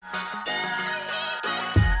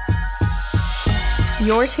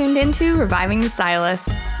You're tuned into Reviving the Stylist,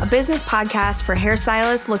 a business podcast for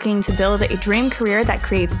hairstylists looking to build a dream career that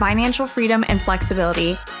creates financial freedom and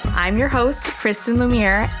flexibility. I'm your host, Kristen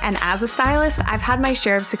Lumiere, and as a stylist, I've had my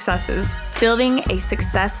share of successes, building a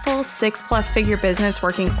successful 6+ figure business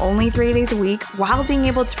working only 3 days a week while being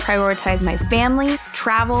able to prioritize my family,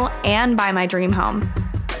 travel, and buy my dream home.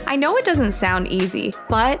 I know it doesn't sound easy,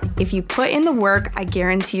 but if you put in the work, I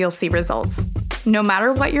guarantee you'll see results. No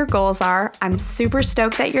matter what your goals are, I'm super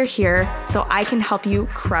stoked that you're here so I can help you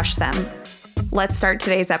crush them. Let's start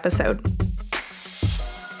today's episode.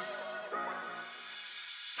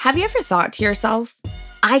 Have you ever thought to yourself,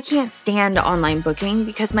 I can't stand online booking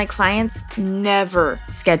because my clients never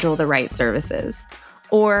schedule the right services?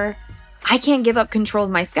 Or I can't give up control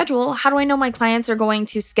of my schedule. How do I know my clients are going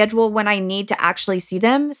to schedule when I need to actually see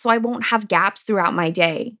them so I won't have gaps throughout my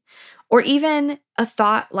day? Or even a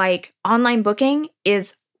thought like online booking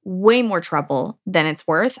is way more trouble than it's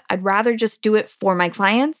worth. I'd rather just do it for my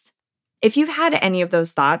clients. If you've had any of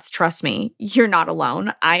those thoughts, trust me, you're not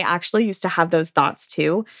alone. I actually used to have those thoughts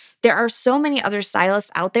too. There are so many other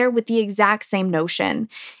stylists out there with the exact same notion.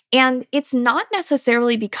 And it's not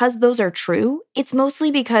necessarily because those are true. It's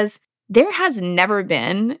mostly because there has never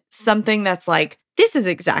been something that's like, this is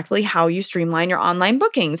exactly how you streamline your online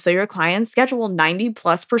booking so your clients schedule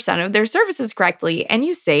 90+% of their services correctly and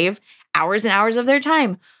you save hours and hours of their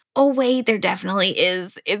time. Oh, wait, there definitely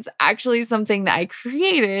is. It's actually something that I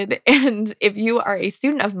created. And if you are a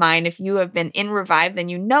student of mine, if you have been in Revive, then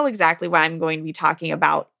you know exactly what I'm going to be talking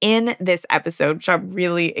about in this episode, which I'm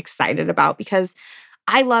really excited about because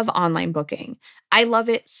I love online booking. I love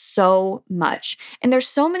it so much. And there's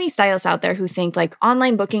so many stylists out there who think like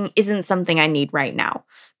online booking isn't something I need right now.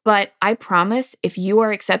 But I promise if you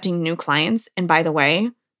are accepting new clients, and by the way,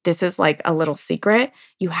 this is like a little secret,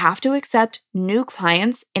 you have to accept new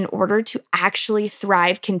clients in order to actually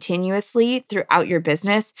thrive continuously throughout your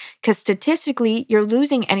business. Because statistically, you're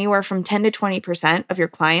losing anywhere from 10 to 20% of your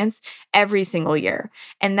clients every single year.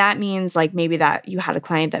 And that means like maybe that you had a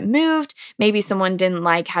client that moved, maybe someone didn't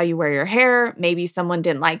like how you wear your hair, maybe someone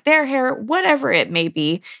didn't like their hair, whatever it may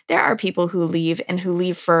be. There are people who leave and who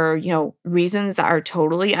leave for, reasons that are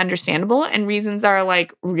totally understandable and reasons that are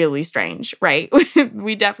like really strange, right?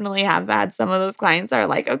 We definitely have had some of those clients that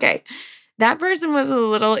are like, okay, that person was a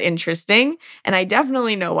little interesting and I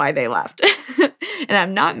definitely know why they left. And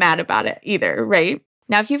I'm not mad about it either, right?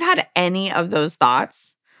 Now, if you've had any of those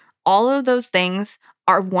thoughts, all of those things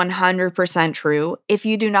are 100% true if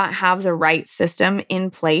you do not have the right system in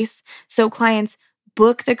place so clients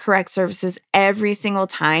book the correct services every single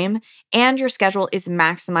time and your schedule is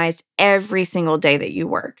maximized every single day that you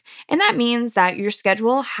work. And that means that your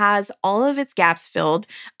schedule has all of its gaps filled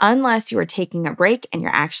unless you are taking a break and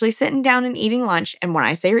you're actually sitting down and eating lunch. And when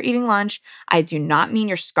I say you're eating lunch, I do not mean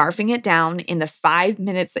you're scarfing it down in the 5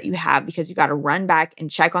 minutes that you have because you got to run back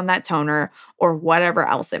and check on that toner or whatever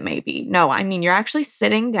else it may be. No, I mean you're actually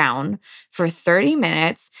sitting down for 30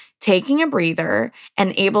 minutes, taking a breather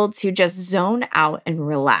and able to just zone out and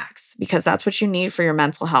relax because that's what you need for your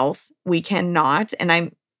mental health. We cannot, and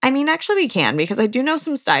actually we can because I do know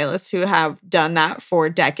some stylists who have done that for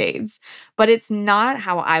decades, but it's not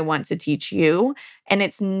how I want to teach you and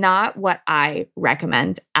it's not what I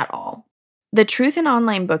recommend at all. The truth in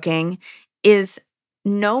online booking is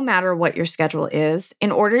no matter what your schedule is,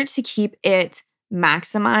 in order to keep it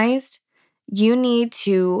maximized, you need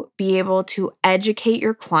to be able to educate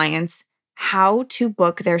your clients how to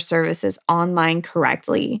book their services online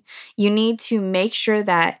correctly. You need to make sure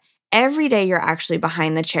that every day you're actually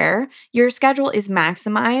behind the chair, your schedule is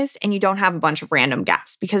maximized and you don't have a bunch of random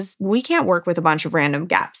gaps because we can't work with a bunch of random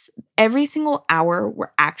gaps. Every single hour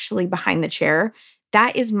we're actually behind the chair,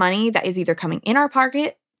 that is money that is either coming in our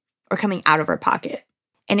pocket or coming out of our pocket.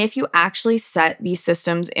 And if you actually set these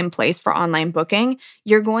systems in place for online booking,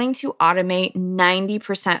 you're going to automate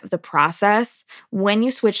 90% of the process when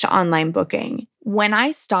you switch to online booking. When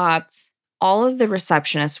I stopped all of the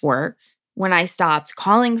receptionist work, when I stopped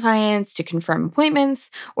calling clients to confirm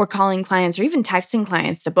appointments or calling clients or even texting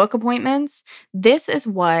clients to book appointments, this is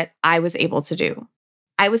what I was able to do.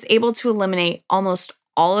 I was able to eliminate almost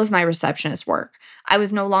all of my receptionist work. I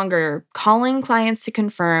was no longer calling clients to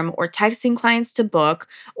confirm or texting clients to book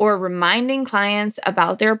or reminding clients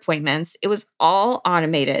about their appointments. It was all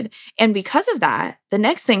automated. And because of that, the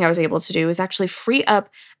next thing I was able to do is actually free up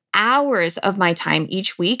hours of my time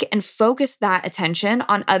each week and focus that attention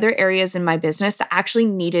on other areas in my business that actually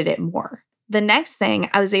needed it more. The next thing,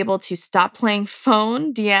 I was able to stop playing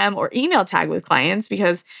phone, DM, or email tag with clients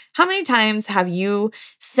because how many times have you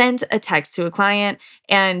sent a text to a client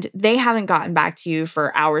and they haven't gotten back to you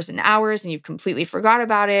for hours and hours and you've completely forgot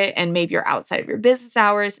about it and maybe you're outside of your business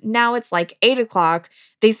hours. Now it's like 8 o'clock.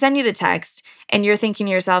 They send you the text and you're thinking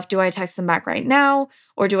to yourself, do I text them back right now?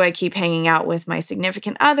 Or do I keep hanging out with my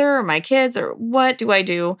significant other or my kids? Or what do I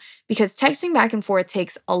do? Because texting back and forth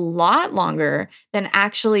takes a lot longer than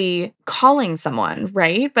actually calling someone,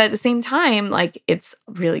 right? But at the same time, like it's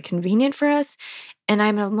really convenient for us. And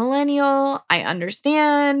I'm a millennial. I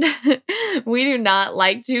understand. We do not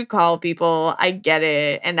like to call people. I get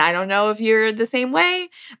it. And I don't know if you're the same way,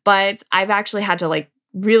 but I've actually had to like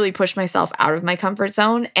really push myself out of my comfort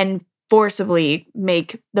zone and forcibly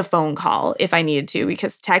make the phone call if I needed to,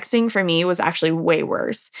 because texting for me was actually way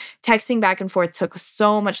worse. Texting back and forth took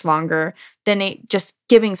so much longer than just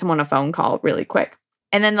giving someone a phone call really quick.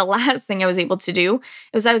 And then the last thing I was able to do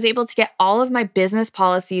was I was able to get all of my business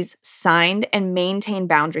policies signed and maintain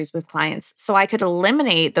boundaries with clients. So I could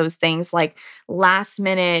eliminate those things like last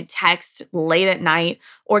minute text late at night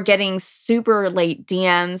or getting super late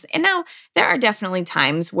DMs. And now there are definitely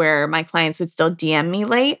times where my clients would still DM me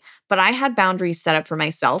late, but I had boundaries set up for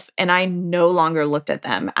myself and I no longer looked at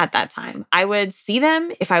them at that time. I would see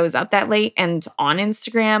them if I was up that late and on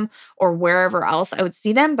Instagram or wherever else, I would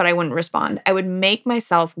see them, but I wouldn't respond. I would make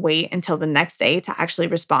myself wait until the next day to actually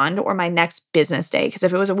respond or my next business day. Because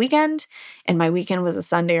if it was a weekend and my weekend was a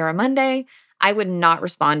Sunday or a Monday, I would not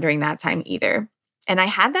respond during that time either. And I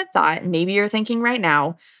had that thought, maybe you're thinking right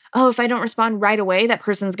now, oh, if I don't respond right away, that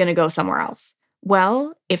person's going to go somewhere else.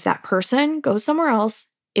 Well, if that person goes somewhere else,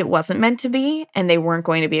 it wasn't meant to be, and they weren't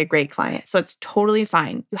going to be a great client. So it's totally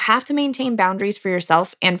fine. You have to maintain boundaries for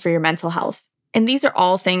yourself and for your mental health. And these are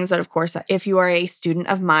all things that, of course, if you are a student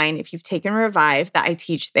of mine, if you've taken Revive that I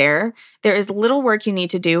teach there is little work you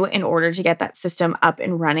need to do in order to get that system up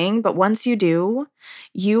and running. But once you do,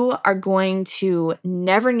 you are going to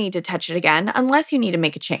never need to touch it again unless you need to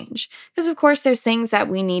make a change. Because, of course, there's things that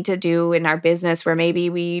we need to do in our business where maybe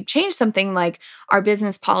we change something like our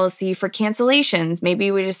business policy for cancellations. Maybe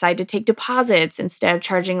we decide to take deposits instead of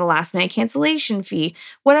charging a last minute cancellation fee,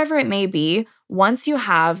 whatever it may be. Once you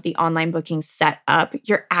have the online booking set up,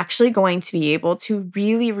 you're actually going to be able to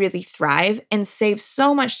really, really thrive and save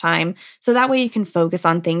so much time. So that way you can focus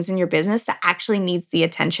on things in your business that actually needs the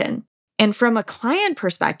attention. And from a client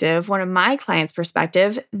perspective, one of my clients'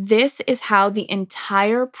 perspective, this is how the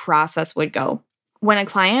entire process would go. When a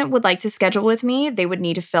client would like to schedule with me, they would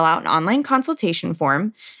need to fill out an online consultation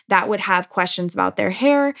form that would have questions about their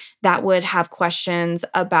hair, that would have questions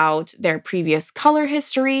about their previous color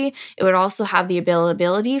history. It would also have the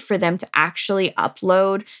availability for them to actually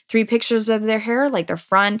upload 3 pictures of their hair, like their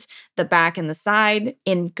front, the back, and the side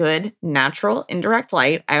in good, natural, indirect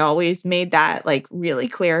light. I always made that like really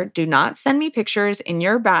clear. Do not send me pictures in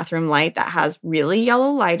your bathroom light that has really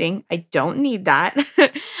yellow lighting. I don't need that.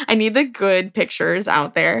 I need the good pictures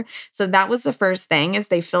out there. So that was the first thing, is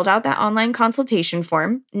they filled out that online consultation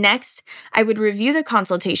form. Next, I would review the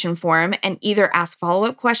consultation form and either ask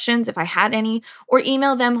follow-up questions if I had any, or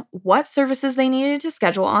email them what services they needed to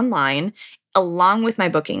schedule online, along with my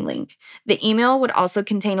booking link. The email would also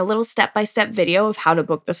contain a little step-by-step video of how to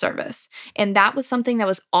book the service. And that was something that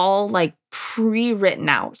was all like pre-written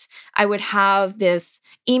out. I would have this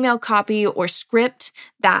email copy or script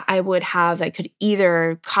that I would have. I could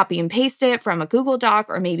either copy and paste it from a Google Doc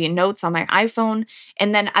or maybe notes on my iPhone.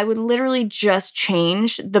 And then I would literally just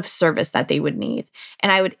change the service that they would need.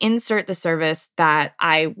 And I would insert the service that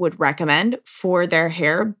I would recommend for their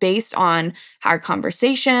hair based on our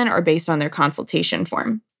conversation or based on their consultation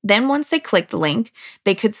form. Then once they clicked the link,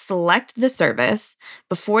 they could select the service.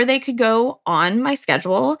 Before they could go on my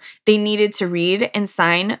schedule, they needed to read and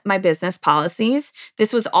sign my business policies.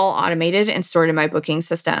 This was all automated and stored in my booking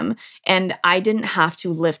system. And I didn't have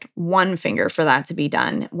to lift one finger for that to be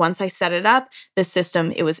done. Once I set it up, the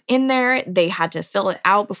system, it was in there. They had to fill it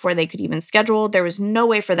out before they could even schedule. There was no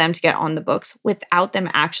way for them to get on the books without them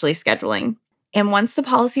actually scheduling. And once the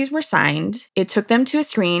policies were signed, it took them to a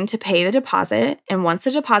screen to pay the deposit. And once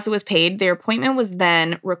the deposit was paid, their appointment was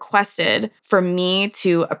then requested for me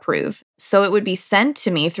to approve. So it would be sent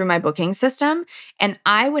to me through my booking system, and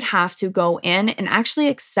I would have to go in and actually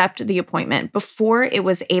accept the appointment before it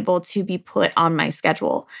was able to be put on my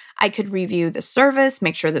schedule. I could review the service,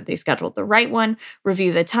 make sure that they scheduled the right one,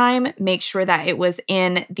 review the time, make sure that it was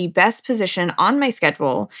in the best position on my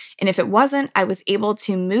schedule. And if it wasn't, I was able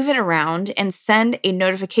to move it around and send a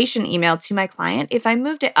notification email to my client if I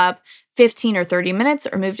moved it up 15 or 30 minutes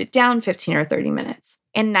or moved it down 15 or 30 minutes.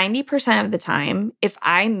 And 90% of the time, if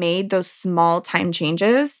I made those small time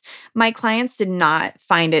changes, my clients did not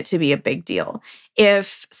find it to be a big deal.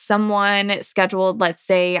 If someone scheduled, let's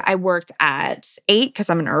say I worked at 8, because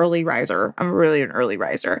I'm an early riser, I'm really an early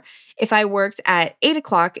riser. If I worked at 8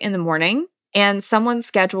 o'clock in the morning, and someone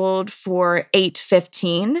scheduled for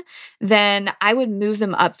 8:15, then I would move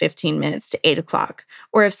them up 15 minutes to 8 o'clock.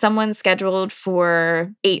 Or if someone's scheduled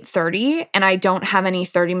for 8:30 and I don't have any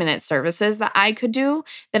 30-minute services that I could do,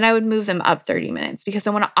 then I would move them up 30 minutes because I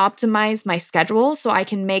want to optimize my schedule so I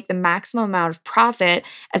can make the maximum amount of profit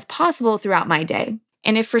as possible throughout my day.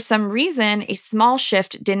 And if for some reason a small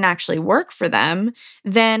shift didn't actually work for them,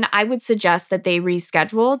 then I would suggest that they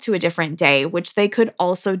reschedule to a different day, which they could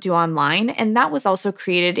also do online. And that was also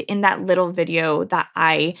created in that little video that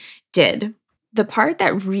I did. The part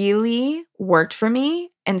that really worked for me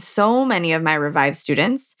and so many of my Revive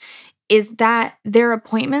students is that their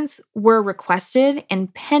appointments were requested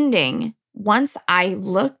and pending. Once I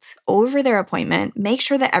looked over their appointment, make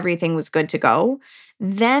sure that everything was good to go,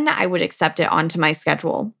 then I would accept it onto my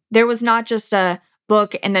schedule. There was not just a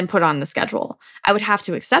book and then put on the schedule. I would have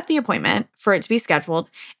to accept the appointment for it to be scheduled.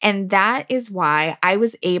 And that is why I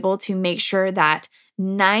was able to make sure that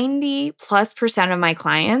 90+% of my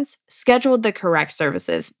clients scheduled the correct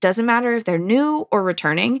services. Doesn't matter if they're new or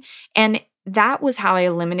returning. And that was how I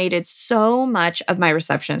eliminated so much of my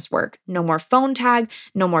receptionist work. No more phone tag,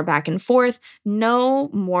 no more back and forth, no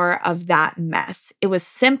more of that mess. It was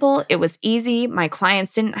simple, it was easy. My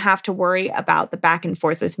clients didn't have to worry about the back and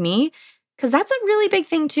forth with me, because that's a really big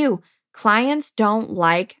thing too. Clients don't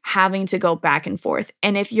like having to go back and forth.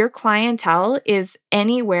 And if your clientele is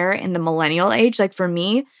anywhere in the millennial age, like for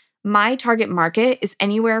me, my target market is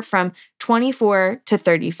anywhere from 24 to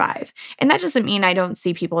 35. And that doesn't mean I don't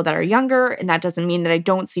see people that are younger, and that doesn't mean that I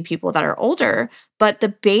don't see people that are older, but the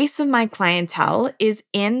base of my clientele is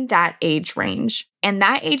in that age range. And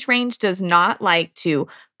that age range does not like to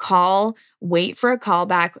call, wait for a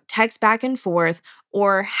callback, text back and forth,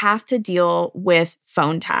 or have to deal with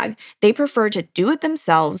phone tag. They prefer to do it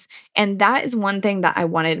themselves. And that is one thing that I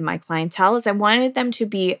wanted in my clientele is I wanted them to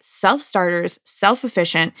be self-starters,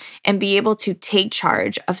 self-efficient, and be able to take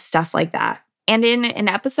charge of stuff like that. And in an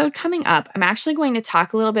episode coming up, I'm actually going to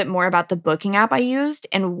talk a little bit more about the booking app I used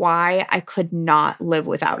and why I could not live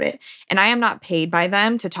without it. And I am not paid by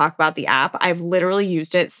them to talk about the app. I've literally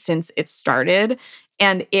used it since it started.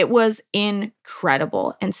 And it was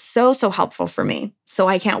incredible and so helpful for me. So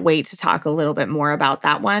I can't wait to talk a little bit more about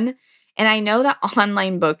that one. And I know that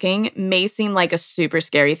online booking may seem like a super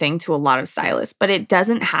scary thing to a lot of stylists, but it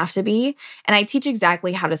doesn't have to be. And I teach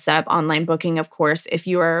exactly how to set up online booking. Of course, if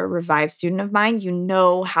you are a Revive student of mine, you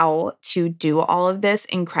know how to do all of this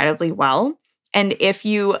incredibly well. And if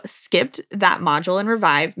you skipped that module in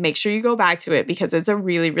Revive, make sure you go back to it because it's a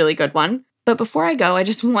really, really good one. But before I go, I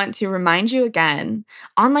just want to remind you again,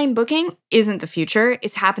 online booking isn't the future,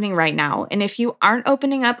 it's happening right now. And if you aren't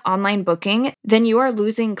opening up online booking, then you are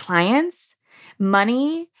losing clients,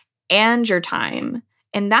 money, and your time.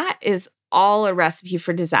 And that is all a recipe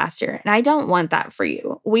for disaster. And I don't want that for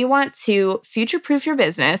you. We want to future-proof your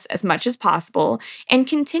business as much as possible and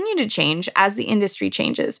continue to change as the industry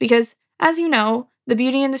changes. Because as you know, the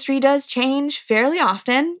beauty industry does change fairly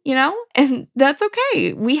often, and that's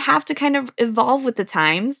okay. We have to kind of evolve with the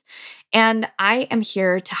times, and I am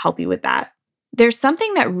here to help you with that. There's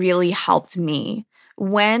something that really helped me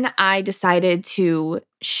when I decided to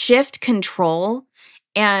shift control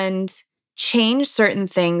and change certain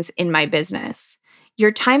things in my business.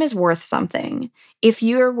 Your time is worth something. If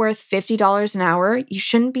you're worth $50 an hour, you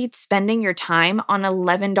shouldn't be spending your time on an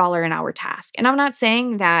 $11 an hour task. And I'm not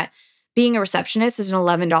saying that being a receptionist is an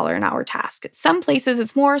 $11 an hour task. Some places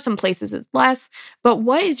it's more, some places it's less, but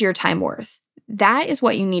what is your time worth? That is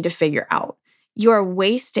what you need to figure out. You are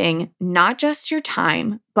wasting not just your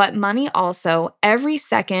time, but money also every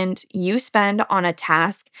second you spend on a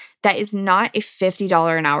task that is not a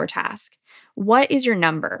 $50 an hour task. What is your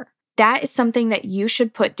number? That is something that you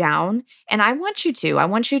should put down. And I want you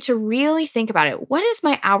to really think about it. What is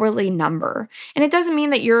my hourly number? And it doesn't mean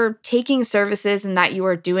that you're taking services and that you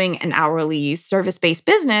are doing an hourly service-based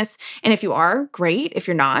business. And if you are, great. If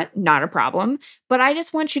you're not a problem. But I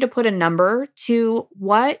just want you to put a number to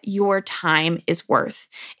what your time is worth.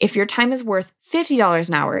 If your time is worth $50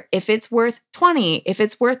 an hour, if it's worth $20, if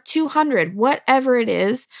it's worth $200, whatever it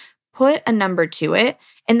is, put a number to it.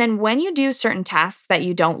 And then when you do certain tasks that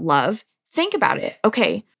you don't love, think about it.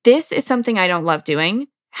 Okay, this is something I don't love doing.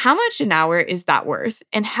 How much an hour is that worth?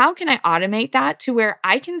 And how can I automate that to where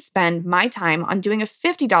I can spend my time on doing a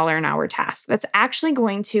 $50 an hour task that's actually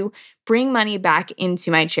going to bring money back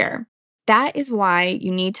into my chair. That is why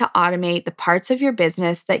you need to automate the parts of your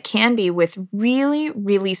business that can be with really,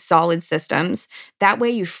 really solid systems. That way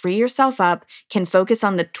you free yourself up, can focus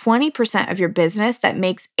on the 20% of your business that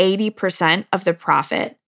makes 80% of the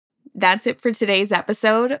profit. That's it for today's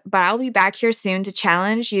episode, but I'll be back here soon to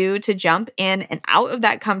challenge you to jump in and out of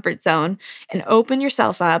that comfort zone and open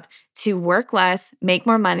yourself up to work less, make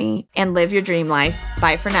more money, and live your dream life.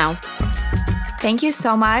 Bye for now. Thank you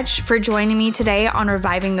so much for joining me today on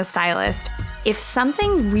Reviving the Stylist. If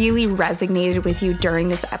something really resonated with you during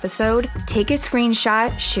this episode, take a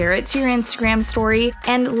screenshot, share it to your Instagram story,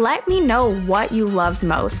 and let me know what you loved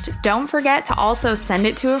most. Don't forget to also send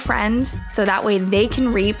it to a friend so that way they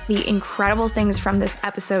can reap the incredible things from this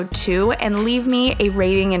episode too, and leave me a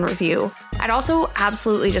rating and review. I'd also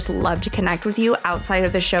absolutely just love to connect with you outside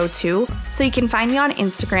of the show too, so you can find me on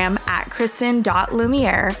Instagram at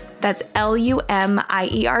Kristen.Lumiere. That's Lumiere,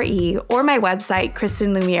 or my website,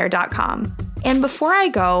 KristenLumiere.com. And before I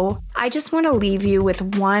go, I just want to leave you with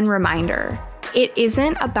one reminder. It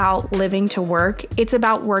isn't about living to work, it's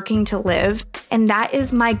about working to live. And that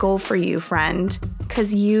is my goal for you, friend,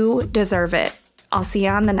 because you deserve it. I'll see you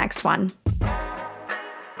on the next one.